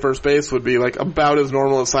Desmond to play first base would be, like, about as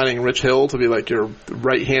normal as signing Rich Hill to be, like, your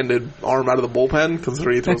right-handed arm out of the bullpen,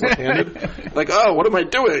 considering he throws left-handed. Like, oh, what am I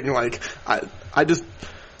doing? Like, I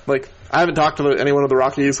haven't talked to anyone of the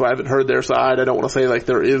Rockies, so I haven't heard their side. I don't want to say, like,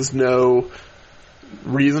 there is no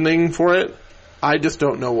reasoning for it. I just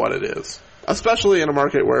don't know what it is. Especially in a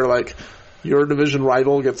market where, like, your division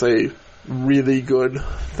rival gets a really good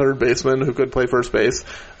third baseman who could play first base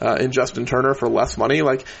in Justin Turner for less money.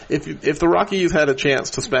 Like, if the Rockies had a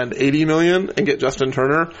chance to spend $80 million and get Justin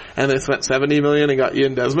Turner, and they spent $70 million and got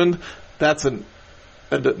Ian Desmond, that's an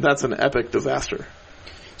epic disaster.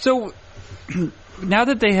 So now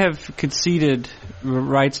that they have conceded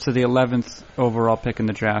rights to the 11th overall pick in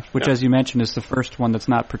the draft, which, as you mentioned, is the first one that's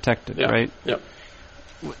not protected, right? Yep.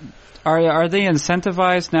 Are they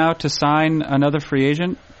incentivized now to sign another free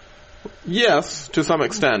agent? Yes, to some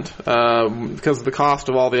extent, because the cost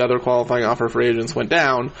of all the other qualifying offer free agents went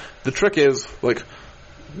down. The trick is, like,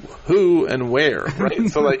 who and where, right?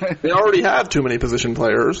 So, like, they already have too many position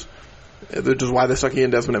players, which is why they stuck Ian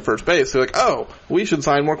Desmond at first base. They're like, oh, we should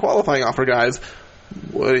sign more qualifying offer guys.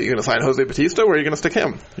 What, are you going to sign Jose Bautista? Where are you going to stick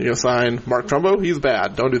him? You're going to sign Mark Trumbo? He's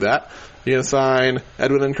bad. Don't do that. You're going to sign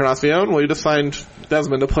Edwin Encarnacion? Well, you just signed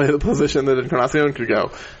Desmond to play the position that Encarnacion could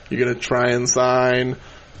go. You're going to try and sign,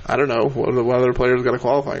 I don't know, what other players got a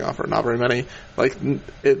qualifying offer? Not very many. Like,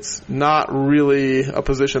 it's not really a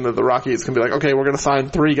position that the Rockies can be like, okay, we're going to sign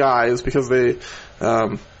 3 guys because they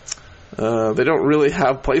don't really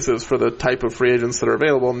have places for the type of free agents that are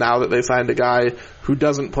available now that they signed a guy who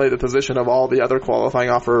doesn't play the position of all the other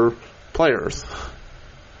qualifying offer players.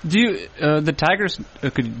 Do you, the Tigers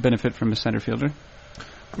could benefit from a center fielder?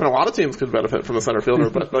 I mean, a lot of teams could benefit from a center fielder,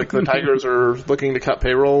 but like the Tigers are looking to cut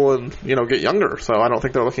payroll and, get younger. So I don't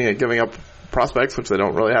think they're looking at giving up prospects, which they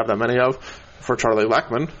don't really have that many of, for Charlie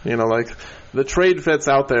Leckman. Like the trade fits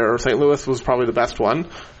out there. St. Louis was probably the best one.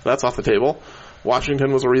 That's off the table.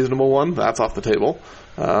 Washington was a reasonable one. That's off the table.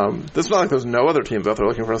 It's not like there's no other teams out there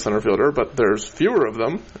looking for a center fielder, but there's fewer of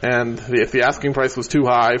them. And if the asking price was too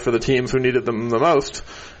high for the teams who needed them the most,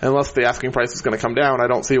 unless the asking price is going to come down, I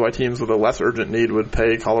don't see why teams with a less urgent need would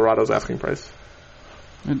pay Colorado's asking price.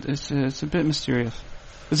 It's a bit mysterious.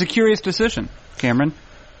 It's a curious decision, Cameron.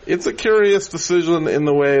 It's a curious decision in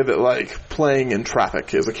the way that, like, playing in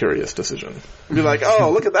traffic is a curious decision. You'd be like, oh,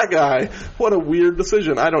 look at that guy. What a weird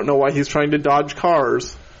decision. I don't know why he's trying to dodge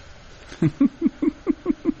cars.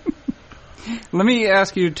 Let me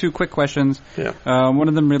ask you 2 quick questions. Yeah. One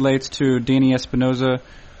of them relates to Danny Espinosa,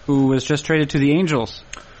 who was just traded to the Angels.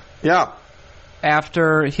 Yeah.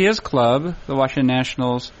 After his club, the Washington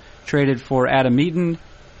Nationals, traded for Adam Eaton,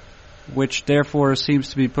 which therefore seems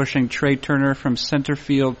to be pushing Trey Turner from center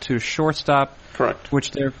field to shortstop. Correct.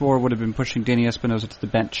 Which therefore would have been pushing Danny Espinosa to the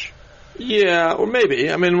bench. Yeah, or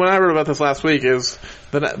maybe. I mean, when I heard about this last week is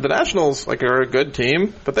the Nationals, like, are a good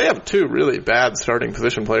team, but they have 2 really bad starting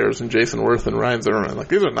position players in Jason Worth and Ryan Zimmerman. Like,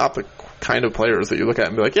 these are not the kind of players that you look at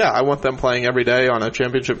and be like, yeah, I want them playing every day on a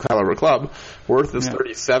championship caliber club. Worth is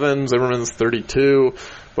 37, Zimmerman's 32.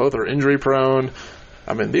 Both are injury prone.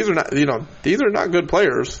 I mean, these are not good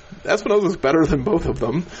players. Espinosa's better than both of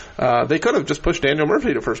them. They could have just pushed Daniel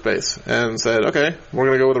Murphy to first base and said, okay, we're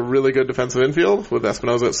going to go with a really good defensive infield with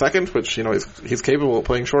Espinosa at second, which, he's capable of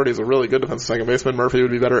playing short. He's a really good defensive second baseman. Murphy would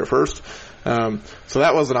be better at first. So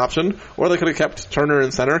that was an option. Or they could have kept Turner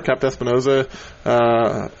in center, kept Espinosa,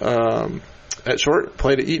 at short,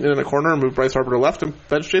 played Eaton in a corner, moved Bryce Harper to left, and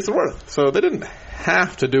benched Jason Worth. So they didn't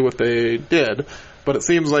have to do what they did. But it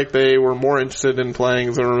seems like they were more interested in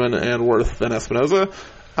playing Zimmerman and Worth than Espinosa.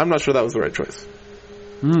 I'm not sure that was the right choice.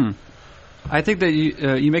 I think that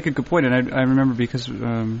you make a good point, and I remember because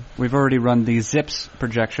we've already run the ZiPS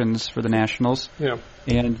projections for the Nationals. Yeah.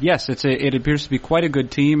 And yes, it appears to be quite a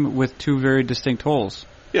good team with 2 very distinct holes.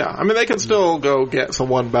 Yeah, I mean, they could still go get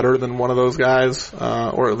someone better than one of those guys,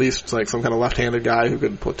 or at least like some kind of left-handed guy who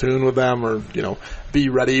could platoon with them, or, be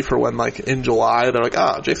ready for when, like, in July, they're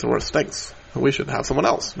like, Jason Worth stinks. We should have someone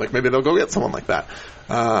else. Like, maybe they'll go get someone like that.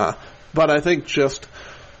 But I think just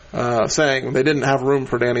saying they didn't have room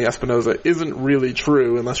for Danny Espinosa isn't really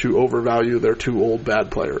true unless you overvalue their 2 old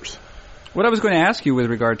bad players. What I was going to ask you with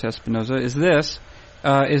regard to Espinosa is this,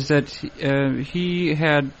 is that he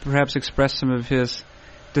had perhaps expressed some of his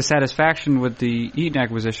dissatisfaction with the Eaton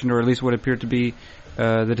acquisition, or at least what appeared to be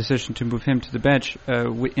the decision to move him to the bench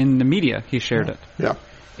in the media. He shared it. Yeah.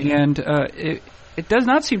 And it does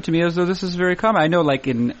not seem to me as though this is very common. I know, like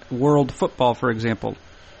in world football, for example,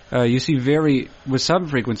 you see with some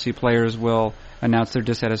frequency, players will announce their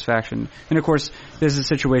dissatisfaction. And of course, there's a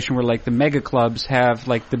situation where, like, the mega clubs have,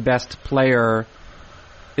 like, the best player.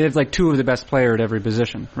 They have, like, 2 of the best player at every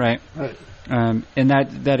position, right? Right. And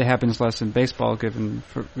that happens less in baseball, given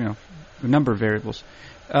for a number of variables.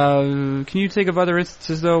 Can you think of other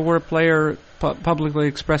instances though where a player publicly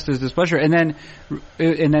expressed his displeasure and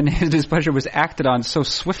then his displeasure was acted on so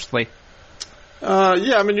swiftly?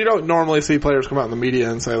 Yeah, I mean, you don't normally see players come out in the media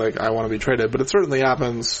and say, like, I want to be traded, but it certainly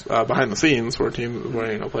happens behind the scenes where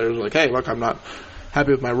players are like, hey, look, I'm not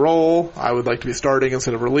happy with my role. I would like to be starting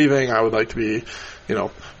instead of relieving. I would like to be,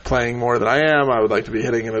 playing more than I am. I would like to be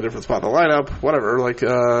hitting in a different spot in the lineup. Whatever. Like,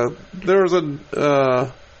 there's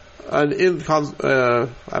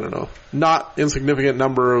not insignificant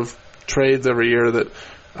number of trades every year that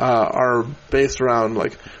are based around,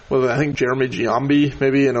 like, I think Jeremy Giambi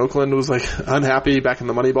maybe in Oakland was, like, unhappy back in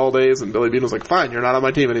the Moneyball days, and Billy Beane was like, fine, you're not on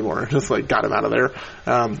my team anymore. Just, like, got him out of there.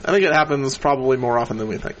 I think it happens probably more often than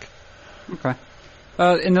we think. Okay.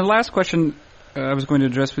 And the last question I was going to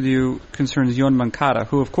address with you concerns Yoan Moncada,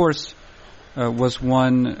 who, of course, was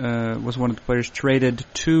one of the players traded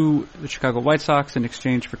to the Chicago White Sox in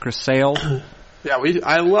exchange for Chris Sale. Yeah,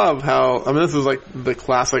 I love how, I mean, this is like the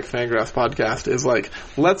classic Fangraphs podcast is like,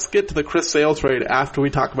 let's get to the Chris Sale trade after we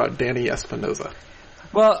talk about Danny Espinosa.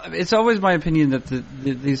 Well, it's always my opinion that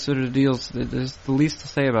these sort of deals, there's the least to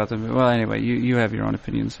say about them. Well, anyway, you have your own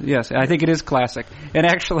opinions. Yes, I think it is classic. And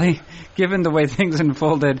actually, given the way things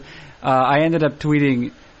unfolded, I ended up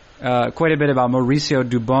tweeting quite a bit about Mauricio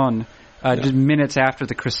Dubon just minutes after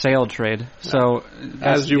the Chris Sale trade. So,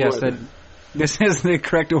 as you would. This is the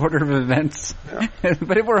correct order of events. Yeah.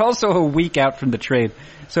 But we're also a week out from the trade.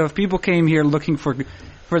 So if people came here looking for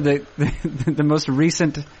the most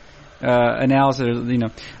recent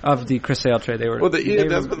analysis, of the Chris Sale trade, they were... Well, the Ian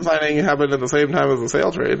Desmond signing happened at the same time as the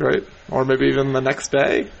Sale trade, right? Or maybe even the next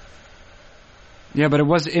day? Yeah, but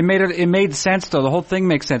it made sense, though. The whole thing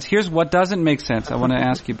makes sense. Here's what doesn't make sense. I want to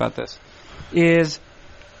ask you about this. Is...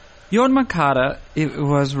 Yoan Moncada, it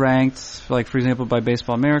was ranked, like, for example, by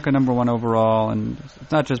Baseball America, number 1 overall, and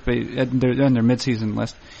it's not just on their midseason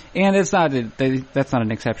list. And it's not, that's not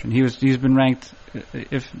an exception. He's been ranked,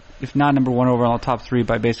 if not number 1 overall, top 3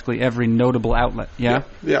 by basically every notable outlet. Yeah?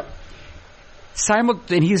 Yeah.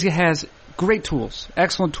 And he has great tools,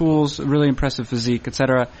 excellent tools, really impressive physique,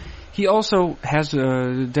 etc. He also has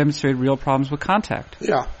demonstrated real problems with contact.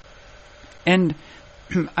 Yeah. And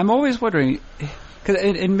I'm always wondering...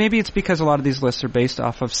 And maybe it's because a lot of these lists are based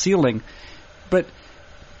off of ceiling, but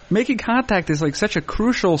making contact is like such a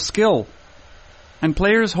crucial skill, and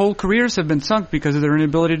players' whole careers have been sunk because of their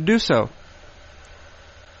inability to do so.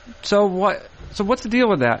 So what's the deal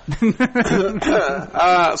with that?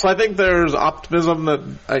 So I think there's optimism that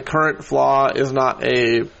a current flaw is not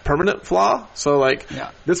a permanent flaw. So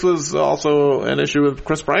This was also an issue with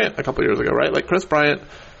Chris Bryant a couple years ago, right? Like Chris Bryant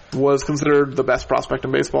was considered the best prospect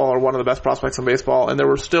in baseball, or one of the best prospects in baseball, and there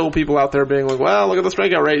were still people out there being like, well, look at the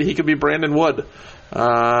strikeout rate, he could be Brandon Wood.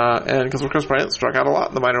 And because Chris Bryant struck out a lot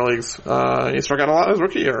in the minor leagues, he struck out a lot his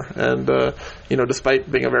rookie year. And,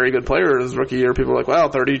 despite being a very good player his rookie year, people were like, well,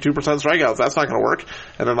 32% strikeouts, that's not gonna work.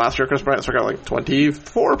 And then last year Chris Bryant struck out like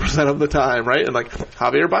 24% of the time, right? And like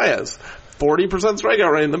Javier Baez, 40%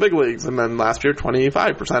 strikeout rate in the big leagues, and then last year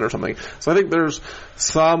 25% or something. So I think there's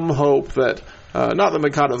some hope that not that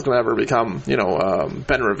Moncada's going to ever become,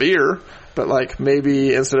 Ben Revere, but like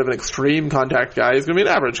maybe instead of an extreme contact guy, he's going to be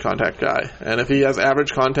an average contact guy. And if he has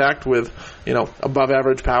average contact with, above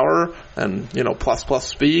average power and, plus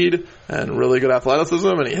speed and really good athleticism,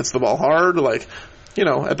 and he hits the ball hard,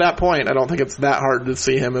 at that point, I don't think it's that hard to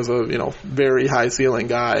see him as a, very high ceiling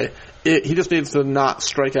guy. He just needs to not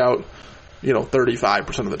strike out,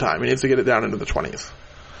 35% of the time. He needs to get it down into the 20s.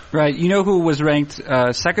 Right. You know who was ranked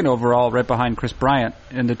second overall right behind Chris Bryant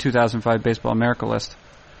in the 2005 Baseball America list?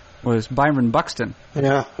 Was Byron Buxton.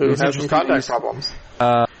 Yeah, who has some contact problems.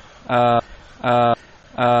 You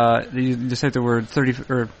just said the word 30,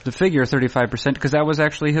 or the figure 35%, because that was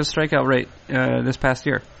actually his strikeout rate this past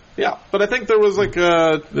year. Yeah, but I think there was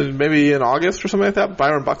maybe in August or something like that,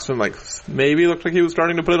 Byron Buxton maybe looked like he was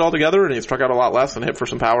starting to put it all together, and he struck out a lot less and hit for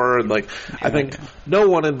some power, and I think no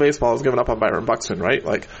one in baseball has given up on Byron Buxton, right?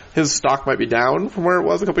 His stock might be down from where it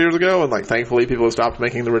was a couple years ago, and thankfully people have stopped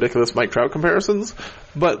making the ridiculous Mike Trout comparisons,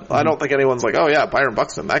 but I don't think anyone's like, oh yeah, Byron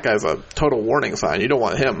Buxton, that guy's a total warning sign, you don't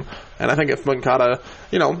want him. And I think if Moncada,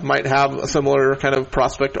 might have a similar kind of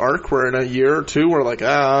prospect arc where in a year or two we're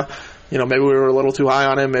maybe we were a little too high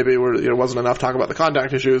on him, maybe there wasn't enough talk about the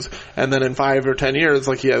contact issues, and then in 5 or 10 years,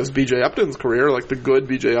 he has B.J. Upton's career, the good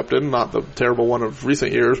B.J. Upton, not the terrible one of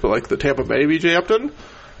recent years, but the Tampa Bay B.J. Upton,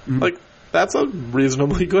 that's a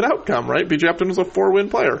reasonably good outcome, right? B.J. Upton was a 4-win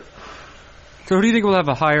player. So who do you think will have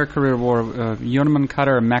a higher career WAR, Yoan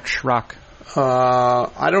Moncada or Max Schrock?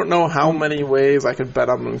 I don't know how many ways I could bet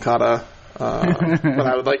on Moncada, but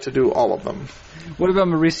I would like to do all of them. What about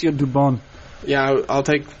Mauricio Dubon? Yeah, I'll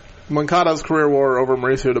take Moncada's career WAR over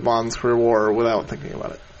Mauricio Dubon's career WAR without thinking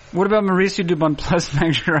about it. What about Mauricio Dubon plus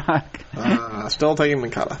Max Schrock? Still taking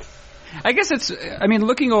Moncada. I guess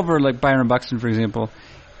looking over Byron Buxton, for example,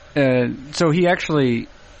 so he actually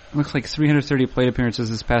looks like 330 plate appearances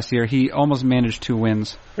this past year. He almost managed 2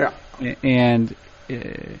 wins. Yeah. And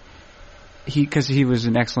because he was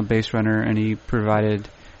an excellent base runner and he provided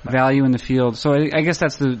value in the field. So I guess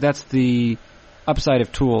that's the upside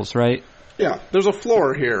of tools, right? Yeah, there's a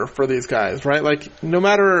floor here for these guys, right? No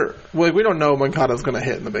matter, we don't know Moncada's going to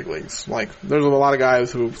hit in the big leagues. There's a lot of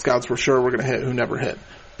guys who scouts were sure were going to hit who never hit.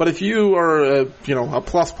 But if you are a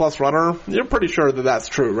plus runner, you're pretty sure that that's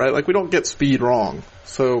true, right? We don't get speed wrong.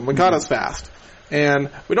 So Moncada's fast. And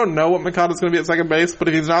we don't know what Moncada's going to be at second base, but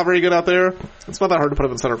if he's not very good out there, it's not that hard to put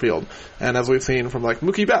him in center field. And as we've seen from like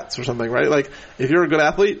Mookie Betts or something, right? Like, if you're a good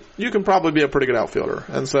athlete, you can probably be a pretty good outfielder.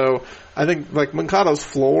 And so I think like Moncada's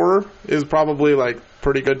floor is probably like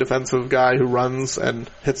pretty good defensive guy who runs and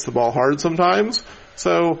hits the ball hard sometimes.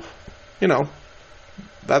 So, you know,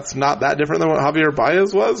 that's not that different than what Javier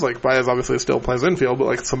Baez was. Like, Baez obviously still plays infield, but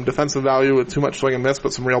like some defensive value with too much swing and miss,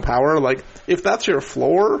 but some real power. Like, if that's your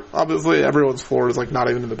floor, obviously everyone's floor is like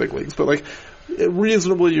not even in the big leagues, but like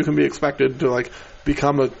reasonably you can be expected to like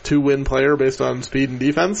become a 2-win player based on speed and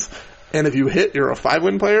defense. And if you hit, you're a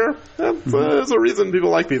 5-win player. There's a reason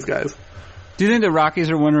people like these guys. Do you think the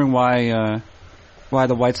Rockies are wondering why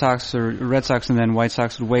the White Sox or Red Sox and then White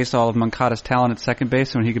Sox would waste all of Moncada's talent at second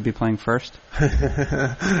base when he could be playing first?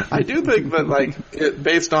 I do think that, like,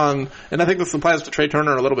 based on, and I think this applies to Trey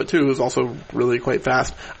Turner a little bit too, who's also really quite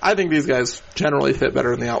fast. I think these guys generally fit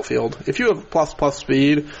better in the outfield. If you have plus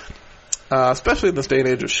speed, especially in this day and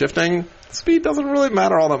age of shifting, speed doesn't really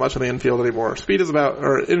matter all that much in the infield anymore.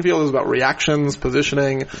 Infield is about reactions,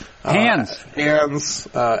 positioning, hands,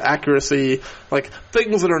 accuracy, like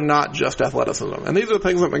things that are not just athleticism. And these are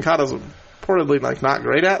things that Moncada's reportedly like not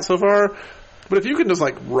great at so far. But if you can just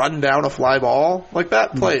like run down a fly ball, like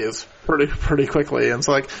that plays pretty quickly. And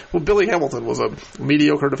so like, well, Billy Hamilton was a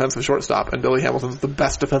mediocre defensive shortstop, and Billy Hamilton's the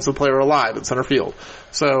best defensive player alive in center field.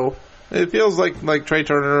 So it feels like Trey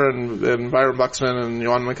Turner and Byron Buxton and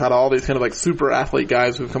Yoan Moncada, all these kind of like super athlete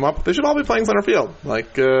guys who've come up, they should all be playing center field.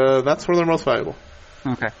 Like, that's where they're most valuable.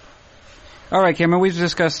 Okay. All right, Cameron, we've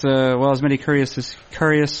discussed, as many curious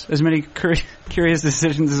decisions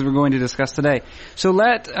as we're going to discuss today. So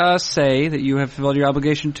let us say that you have fulfilled your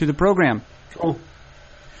obligation to the program. Cool.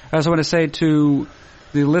 I also want to say to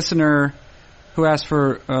the listener who asked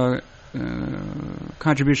for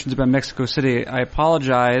contributions about Mexico City, I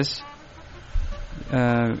apologize.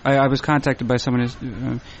 I was contacted by someone,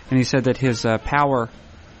 and he said that his water,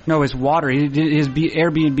 his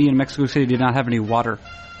Airbnb in Mexico City did not have any water.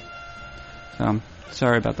 So,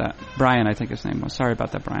 sorry about that. Brian, I think his name was. Sorry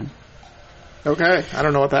about that, Brian. Okay. I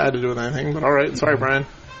don't know what that had to do with anything, but all right. Sorry, Brian.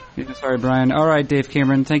 Yeah, sorry, Brian. All right, Dave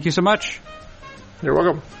Cameron, thank you so much. You're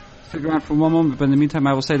welcome. Stick around for one moment, but in the meantime,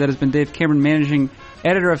 I will say that has been Dave Cameron, managing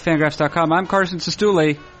editor of Fangraphs.com. I'm Carson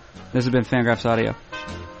Sestouli. This has been Fangraphs Audio.